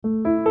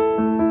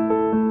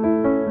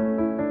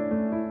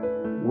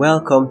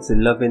Welcome to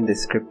Loving the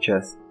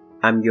Scriptures.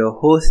 I'm your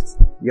host,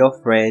 your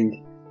friend,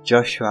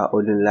 Joshua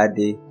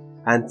Olunlade,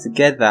 and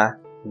together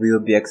we'll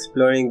be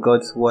exploring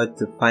God's Word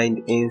to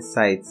find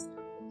insights,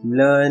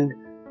 learn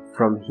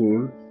from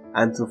Him,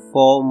 and to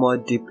fall more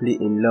deeply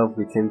in love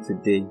with Him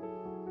today.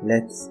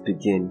 Let's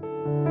begin.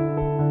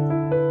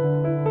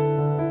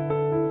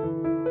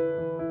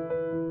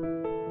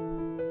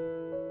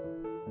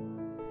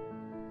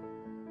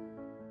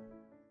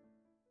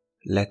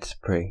 Let's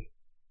pray.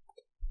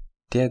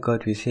 Dear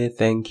God, we say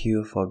thank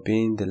you for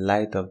being the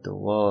light of the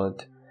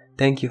world.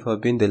 Thank you for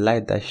being the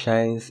light that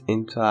shines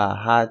into our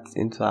hearts,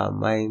 into our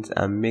minds,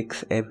 and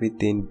makes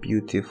everything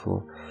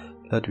beautiful.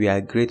 Lord, we are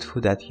grateful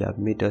that you have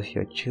made us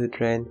your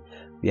children.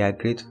 We are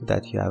grateful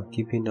that you have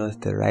given us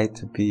the right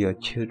to be your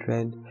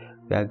children.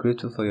 We are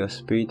grateful for your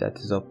Spirit that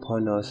is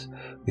upon us.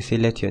 We say,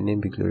 let your name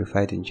be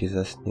glorified in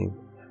Jesus' name.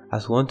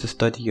 As we want to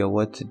study your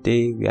word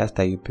today, we ask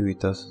that you be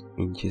with us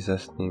in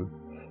Jesus' name.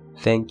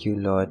 Thank you,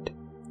 Lord.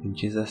 In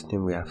Jesus'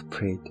 name we have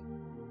prayed.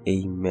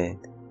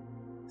 Amen.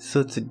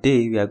 So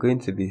today we are going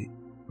to be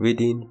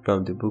reading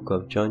from the book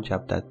of John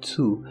chapter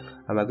 2,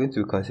 and we're going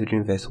to be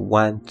considering verse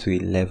 1 to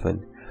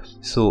 11.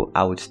 So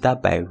I would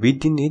start by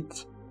reading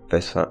it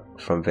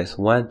from verse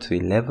 1 to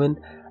 11,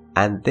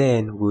 and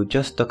then we'll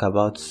just talk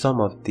about some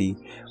of the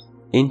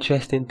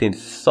interesting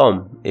things,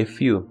 a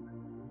few.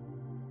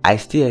 I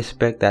still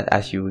expect that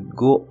as you would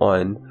go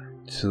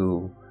on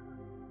to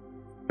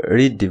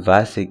read the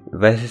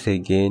verses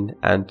again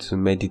and to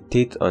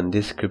meditate on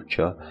this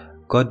scripture,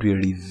 God will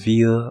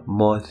reveal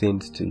more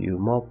things to you,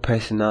 more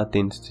personal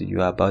things to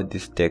you about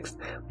this text.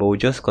 But we'll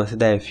just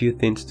consider a few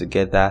things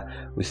together.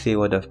 We'll say a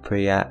word of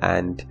prayer,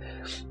 and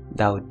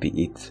that would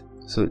be it.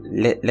 So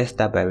let's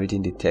start by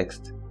reading the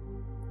text.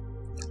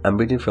 I'm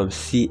reading from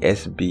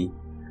CSB.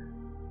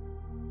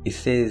 It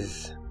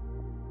says,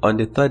 on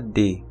the third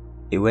day,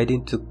 a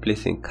wedding took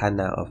place in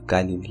Cana of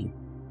Galilee.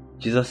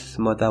 Jesus'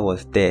 mother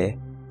was there,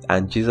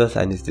 and Jesus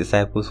and his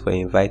disciples were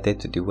invited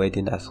to the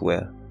wedding as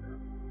well.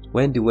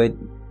 When the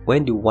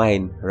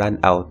wine ran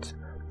out,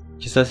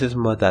 Jesus'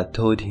 mother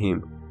told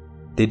him,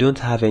 "They don't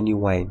have any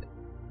wine."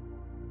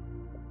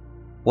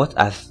 "What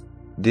has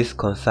this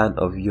concern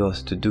of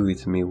yours to do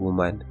with me,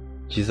 woman?"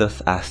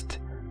 Jesus asked.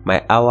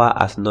 "My hour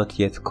has not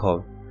yet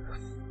come."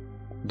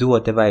 "Do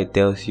whatever he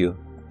tells you,"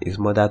 his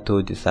mother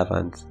told the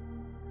servants.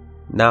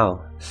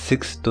 Now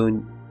 6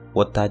 stone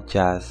water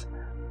jars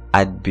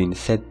had been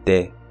set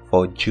there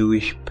for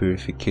Jewish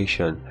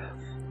purification.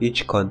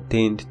 Each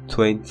contained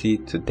 20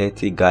 to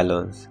 30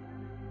 gallons.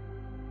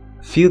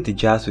 "Fill the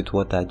jars with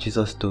water,"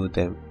 Jesus told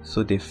them.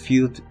 So they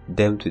filled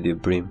them to the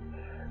brim.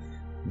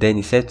 Then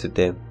he said to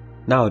them,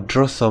 "Now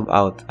draw some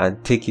out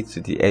and take it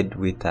to the head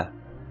waiter."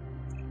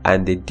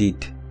 And they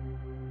did.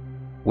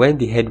 When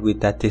the head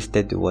waiter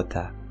tasted the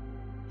water,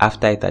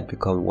 after it had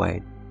become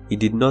wine, he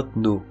did not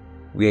know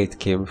where it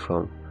came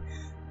from,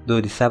 though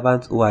the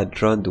servant who had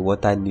drawn the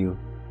water knew.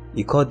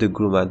 He called the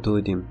groom and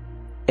told him,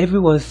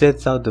 "Everyone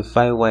sets out the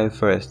fine wine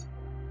first.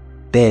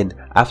 Then,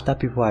 after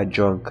people are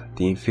drunk,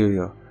 the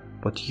inferior.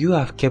 But you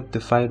have kept the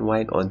fine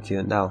wine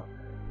until now."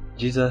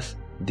 Jesus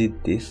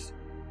did this,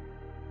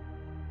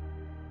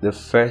 the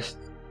first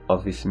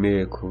of his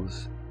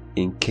miracles,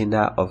 in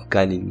Cana of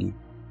Galilee.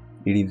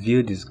 He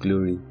revealed his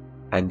glory,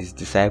 and his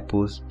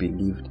disciples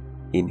believed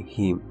in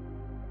him.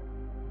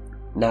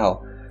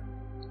 Now,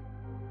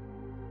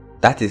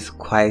 that is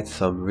quite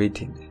some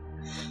reading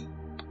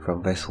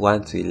from verse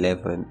 1 to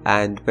 11,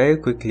 and very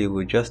quickly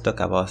we'll just talk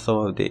about some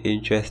of the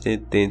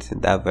interesting things in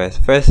that verse.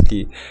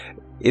 Firstly,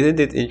 isn't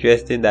it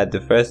interesting that the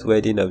first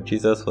wedding of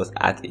Jesus was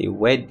at a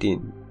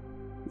wedding?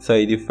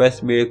 Sorry, the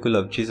first miracle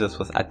of Jesus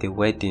was at a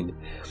wedding,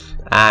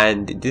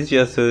 and this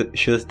just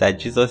shows that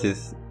Jesus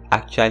is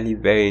actually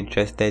very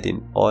interested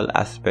in all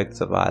aspects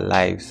of our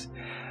lives.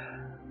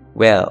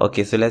 Well,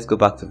 okay, so let's go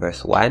back to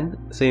verse 1.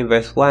 So in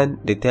verse 1,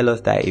 they tell us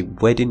that a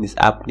wedding is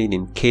happening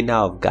in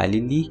Cana of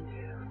Galilee.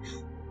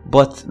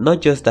 But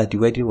not just that the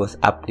wedding was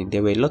happening,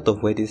 there were a lot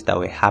of weddings that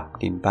were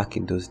happening back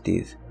in those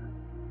days.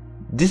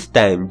 This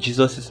time,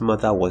 Jesus'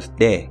 mother was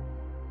there,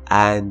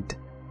 and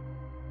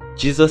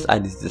Jesus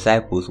and his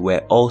disciples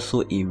were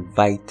also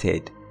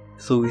invited.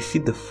 So we see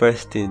the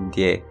first thing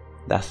there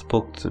that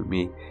spoke to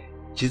me.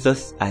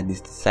 Jesus and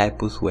his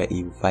disciples were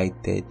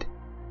invited.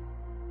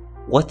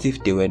 What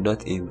if they were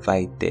not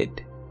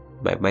invited?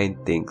 My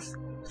mind thinks,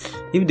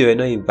 if they were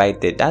not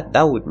invited,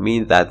 that would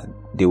mean that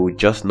they would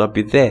just not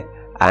be there.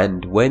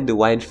 And when the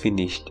wine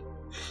finished,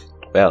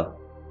 well,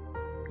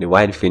 the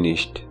wine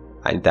finished,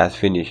 and it has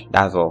finished,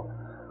 that's all.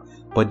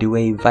 But they were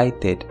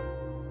invited.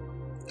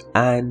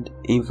 And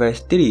in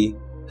verse 3,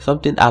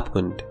 something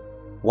happened.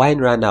 Wine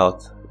ran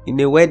out in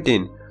a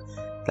wedding.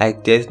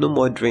 Like, there's no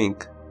more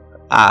drink.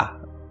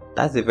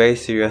 That's a very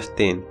serious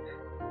thing.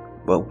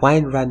 But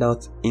wine ran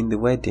out in the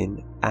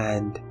wedding,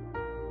 and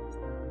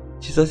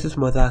Jesus'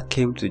 mother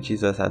came to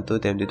Jesus and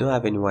told them they don't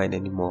have any wine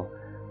anymore.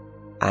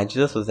 And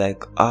Jesus was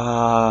like,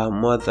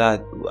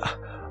 "Mother,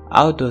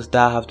 how does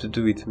that have to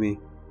do with me?"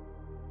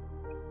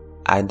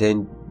 And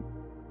then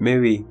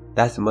Mary,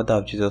 that's the mother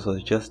of Jesus,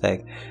 was just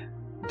like,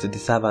 to the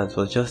servants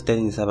was just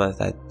telling the servants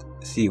that,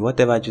 see,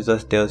 whatever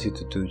Jesus tells you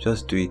to do,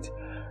 just do it.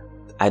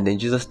 And then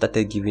Jesus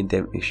started giving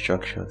them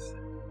instructions.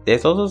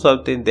 There's also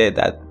something there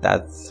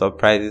that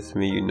surprises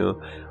me, you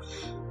know.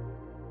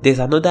 There's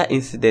another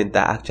incident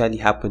that actually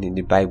happened in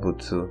the Bible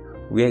too,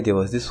 where there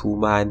was this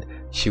woman.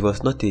 She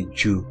was not a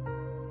Jew.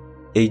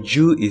 A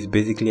Jew is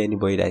basically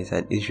anybody that is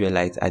an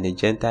Israelite, and a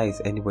Gentile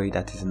is anybody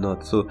that is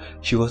not. So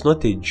she was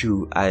not a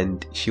Jew,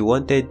 and she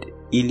wanted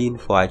healing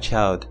for her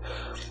child.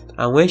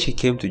 And when she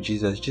came to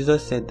Jesus,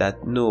 Jesus said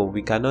that no,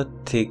 we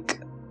cannot take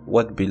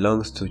what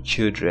belongs to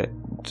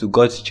children, to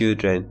God's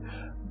children,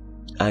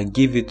 and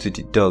give it to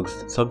the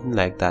dogs, something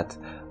like that.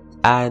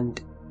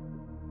 And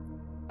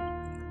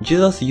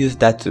Jesus used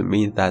that to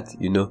mean that,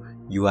 you know,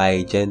 you are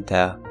a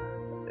Gentile.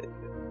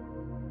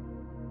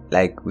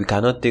 Like, we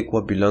cannot take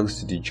what belongs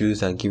to the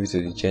Jews and give it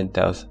to the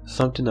Gentiles,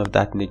 something of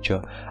that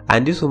nature.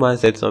 And this woman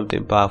said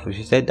something powerful.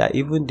 She said that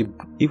even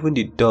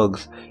the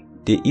dogs,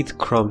 they eat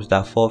crumbs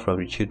that fall from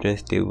the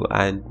children's table.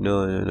 And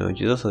no,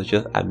 Jesus was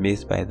just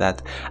amazed by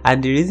that.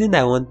 And the reason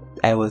I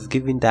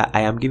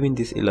am giving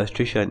this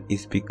illustration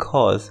is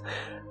because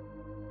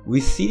we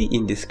see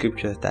in the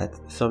scriptures that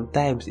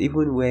sometimes,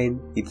 even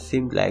when it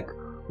seemed like,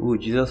 oh,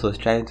 Jesus was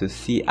trying to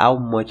see how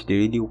much they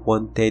really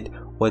wanted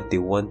what they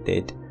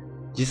wanted,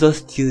 Jesus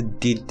still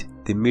did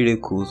the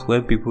miracles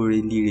when people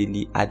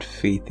really had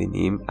faith in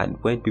him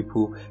and when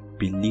people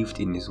believed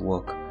in his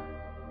work.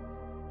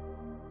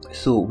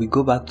 So we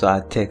go back to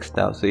our text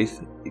now. So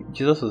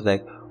Jesus was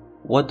like,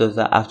 what does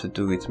that have to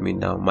do with me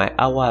now? My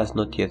hour has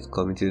not yet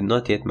come. It is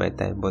not yet my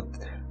time. But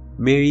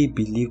Mary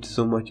believed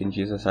so much in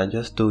Jesus and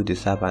just told the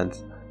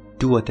servants,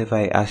 do whatever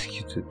I ask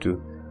you to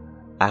do.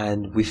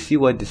 And we see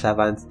what the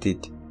servants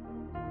did.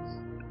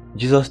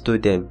 Jesus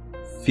told them,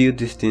 fill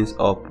these things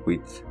up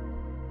with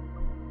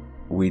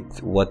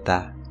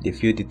water. They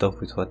filled it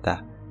up with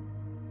water.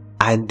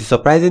 And the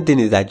surprising thing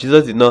is that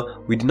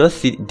we did not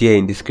see there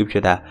in the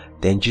scripture that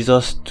then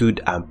Jesus stood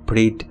and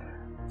prayed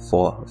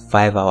for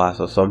 5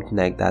 hours or something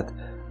like that.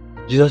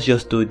 Jesus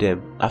just told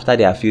them, after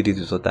they have filled it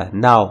with water,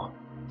 now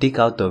take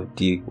out of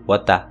the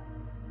water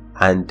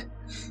and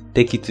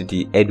take it to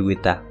the head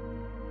waiter.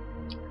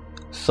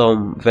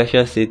 Some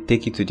versions say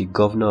take it to the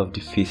governor of the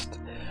feast.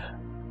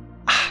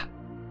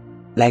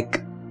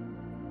 Like,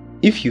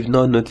 if you've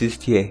not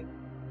noticed here,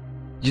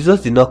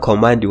 Jesus did not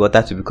command the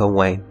water to become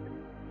wine.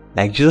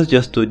 Like, Jesus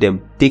just told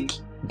them, take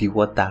the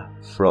water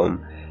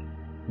from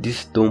this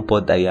stone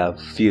pot that you have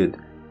filled,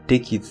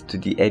 take it to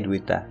the head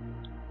waiter.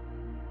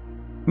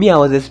 Me, I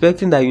was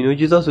expecting that,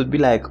 Jesus would be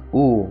like,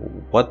 oh,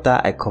 water,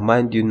 I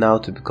command you now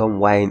to become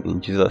wine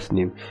in Jesus'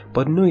 name.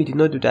 But no, he did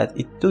not do that.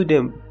 He told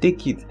them,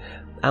 take it.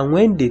 And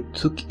when they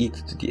took it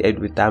to the head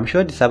waiter, I'm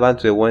sure the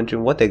servants were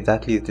wondering, what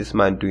exactly is this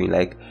man doing?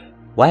 Like,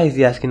 why is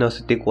he asking us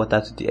to take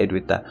water to the head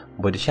waiter?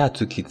 But the child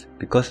took it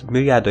because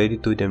Mary had already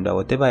told them that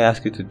whatever I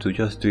ask you to do,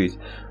 just do it.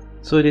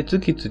 So they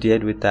took it to the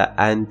head waiter,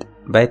 and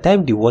by the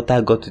time the water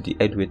got to the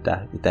head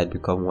waiter, it had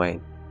become wine.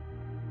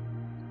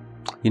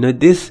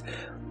 This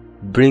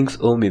brings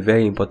home a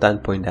very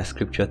important point that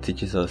scripture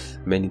teaches us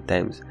many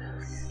times.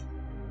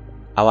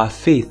 Our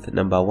faith,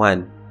 number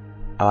one,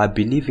 our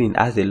believing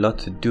has a lot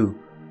to do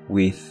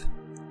with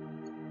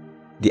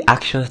the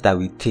actions that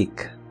we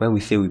take when we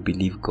say we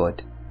believe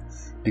God.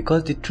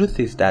 Because the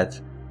truth is that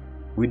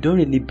we don't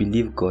really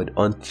believe God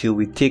until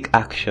we take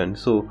action.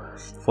 So,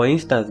 for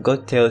instance,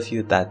 God tells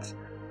you that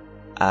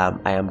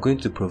I am going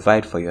to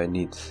provide for your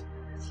needs.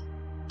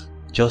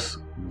 Just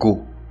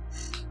go.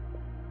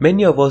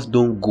 Many of us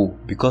don't go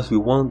because we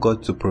want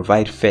God to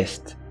provide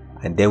first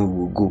and then we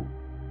will go.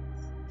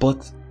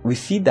 But we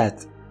see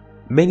that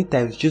many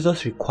times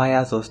Jesus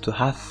requires us to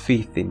have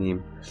faith in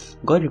him.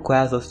 God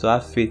requires us to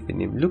have faith in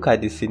him. Look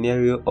at the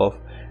scenario of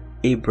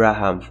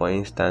Abraham, for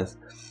instance.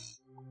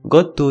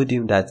 God told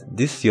him that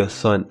this your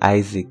son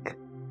Isaac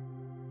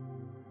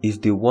is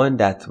the one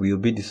that will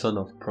be the son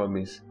of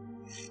promise.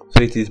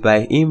 So it is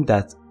by him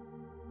that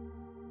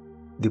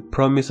the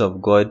promise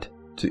of God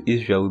to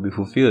Israel will be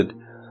fulfilled.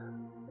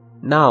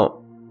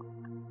 Now,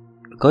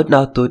 God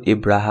now told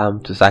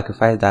Abraham to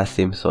sacrifice that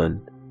same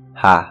son.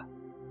 But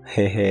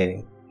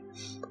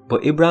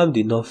Abraham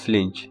did not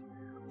flinch.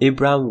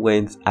 Abraham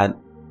went, and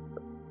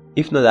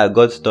if not that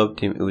God stopped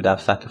him, he would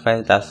have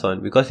sacrificed that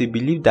son because he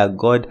believed that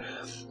God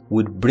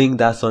would bring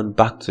that son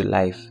back to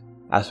life,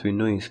 as we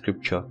know in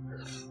scripture.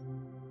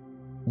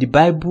 The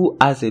Bible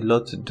has a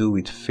lot to do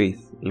with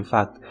faith. In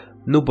fact,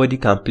 nobody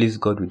can please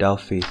God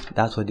without faith.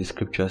 That's what the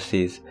scripture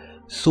says.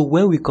 So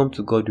when we come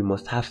to God, we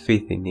must have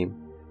faith in him.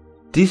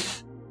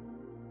 This,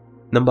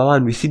 number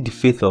one, we see the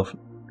faith of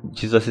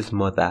Jesus'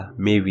 mother,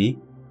 Mary.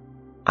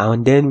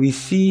 And then we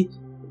see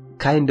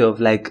kind of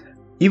like,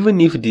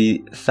 even if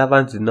the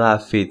servants did not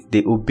have faith,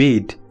 they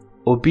obeyed.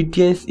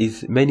 Obedience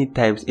is many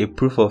times a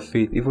proof of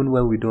faith, even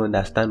when we don't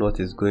understand what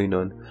is going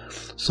on.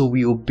 So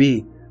we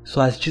obey.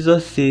 So as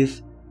Jesus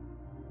says,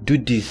 do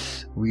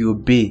this, we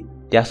obey.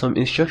 There are some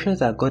instructions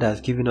that God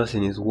has given us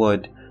in his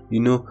word.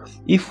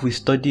 If we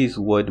study his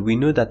word, we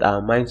know that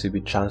our minds will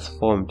be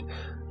transformed.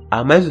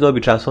 our minds will not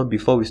be transformed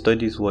before we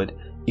study His word.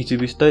 It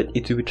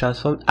will be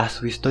transformed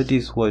as we study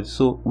His word.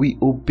 So we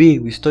obey,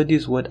 we study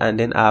His word, and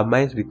then our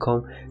minds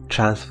become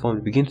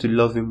transformed, begin to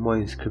love Him more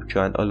in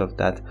Scripture and all of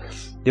that.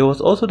 There was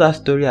also that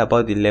story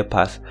about the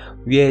lepers,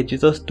 where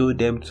Jesus told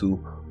them to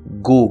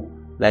go.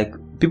 Like,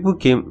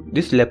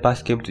 these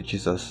lepers came to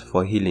Jesus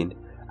for healing,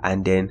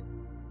 and then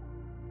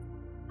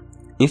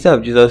instead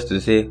of Jesus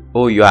to say,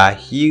 "Oh, you are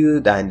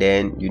healed," and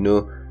then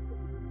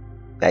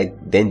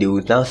then they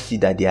would now see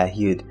that they are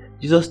healed,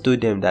 Jesus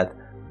told them that,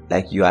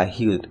 like, you are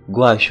healed,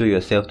 go and show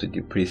yourself to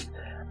the priest.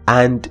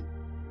 And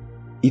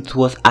it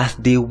was as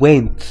they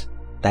went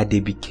that they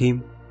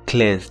became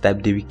cleansed,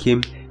 that they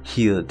became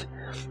healed.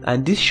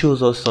 And this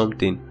shows us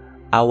something.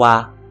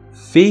 Our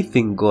faith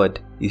in God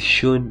is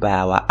shown by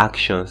our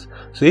actions.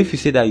 So if you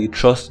say that you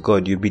trust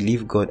God, you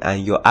believe God,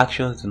 and your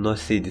actions do not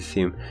say the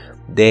same,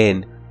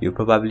 then you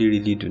probably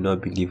really do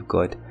not believe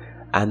God.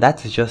 And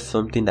that is just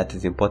something that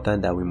is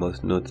important that we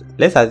must note.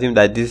 Let's assume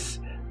that these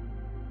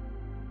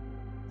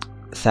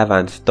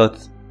servants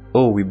thought,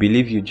 "Oh, we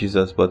believe you,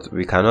 Jesus, but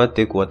we cannot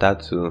take water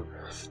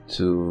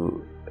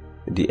to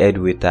the head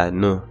waiter.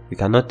 No, we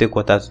cannot take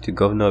water to the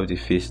governor of the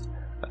feast.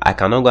 I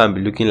cannot go and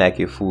be looking like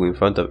a fool in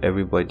front of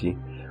everybody."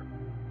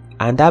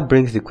 And that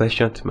brings the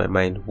question to my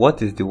mind: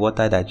 what is the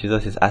water that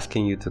Jesus is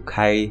asking you to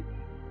carry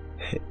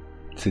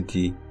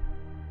to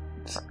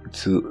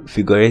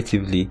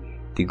figuratively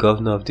the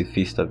governor of the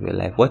feast of your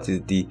life? What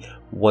is the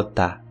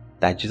water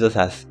that Jesus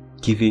has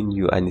given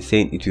you and is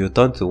saying it will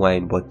turn to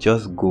wine, but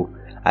just go?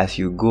 As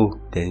you go,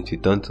 then it will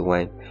turn to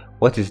wine.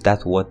 What is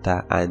that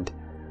water, and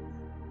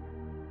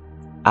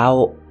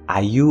how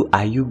are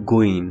you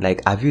going?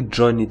 Like, have you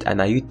drawn it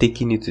and are you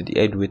taking it to the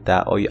head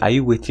waiter, or are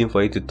you waiting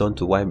for it to turn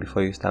to wine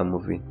before you start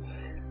moving?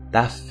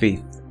 That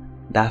faith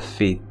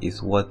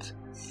is what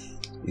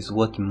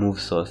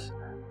moves us.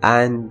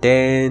 And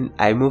then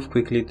I move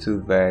quickly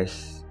to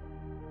verse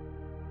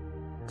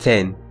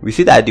 10. We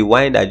see that the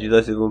wine that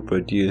Jesus even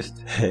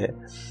produced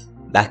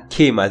that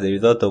came as a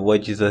result of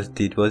what Jesus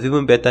did was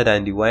even better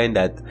than the wine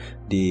that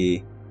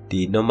they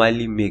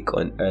normally make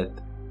on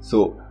earth.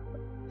 So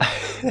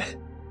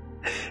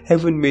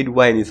heaven made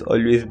wine is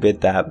always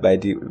better, by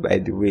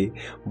the way.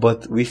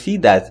 But we see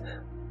that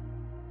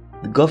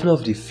the governor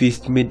of the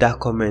feast made that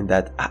comment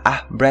that,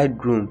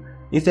 bridegroom,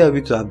 instead of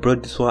you to have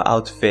brought this one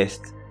out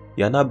first,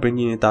 you are not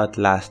bringing it out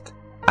last.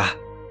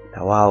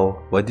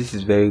 Wow, but this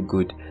is very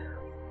good.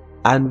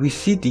 And we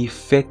see the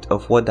effect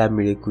of what that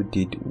miracle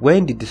did.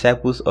 When the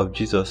disciples of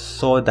Jesus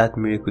saw that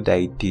miracle that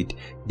He did,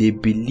 they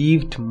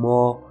believed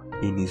more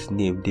in His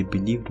name. They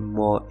believed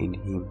more in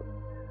Him.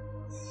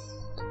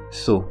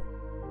 So,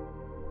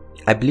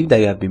 I believe that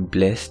you have been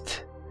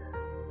blessed.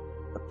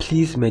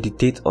 Please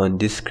meditate on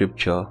this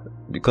scripture,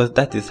 because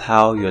that is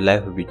how your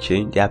life will be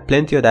changed. There are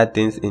plenty of other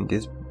things in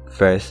this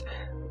verse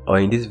or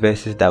in these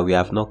verses that we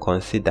have not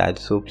considered.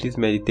 So please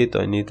meditate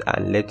on it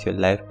and let your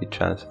life be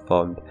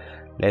transformed.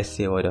 Let's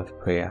say a word of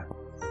prayer.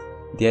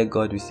 Dear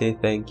God, we say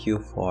thank you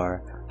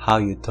for how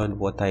you turned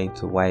water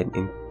into wine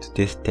in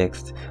today's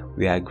text.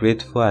 We are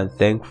grateful and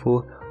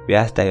thankful. We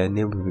ask that your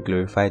name will be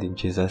glorified in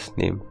Jesus'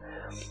 name.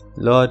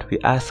 Lord, we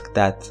ask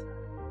that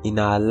in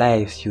our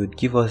lives you would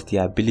give us the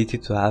ability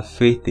to have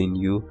faith in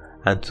you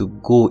and to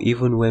go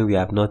even when we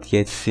have not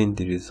yet seen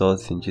the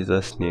results, in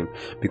Jesus' name.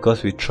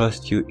 Because we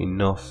trust you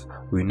enough,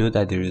 we know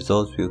that the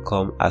results will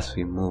come as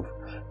we move.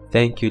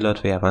 Thank you, Lord,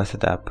 for you have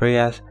answered our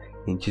prayers.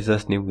 In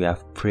Jesus' name we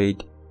have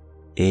prayed.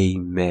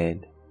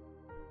 Amen.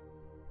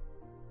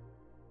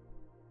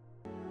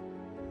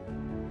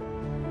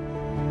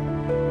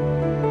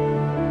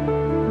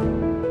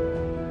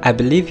 I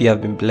believe you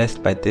have been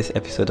blessed by this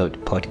episode of the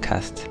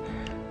podcast.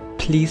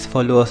 Please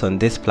follow us on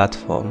this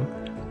platform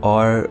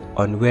or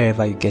on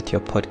wherever you get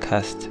your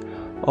podcast.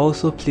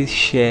 Also, please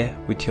share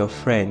with your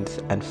friends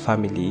and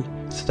family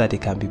so that they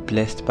can be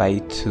blessed by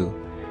it too.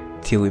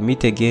 Till we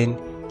meet again,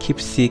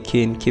 keep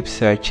seeking, keep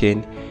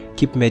searching,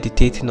 keep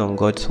meditating on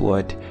God's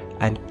word,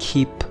 and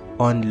keep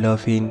on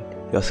loving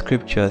your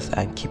scriptures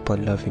and keep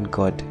on loving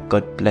God.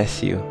 God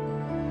bless you.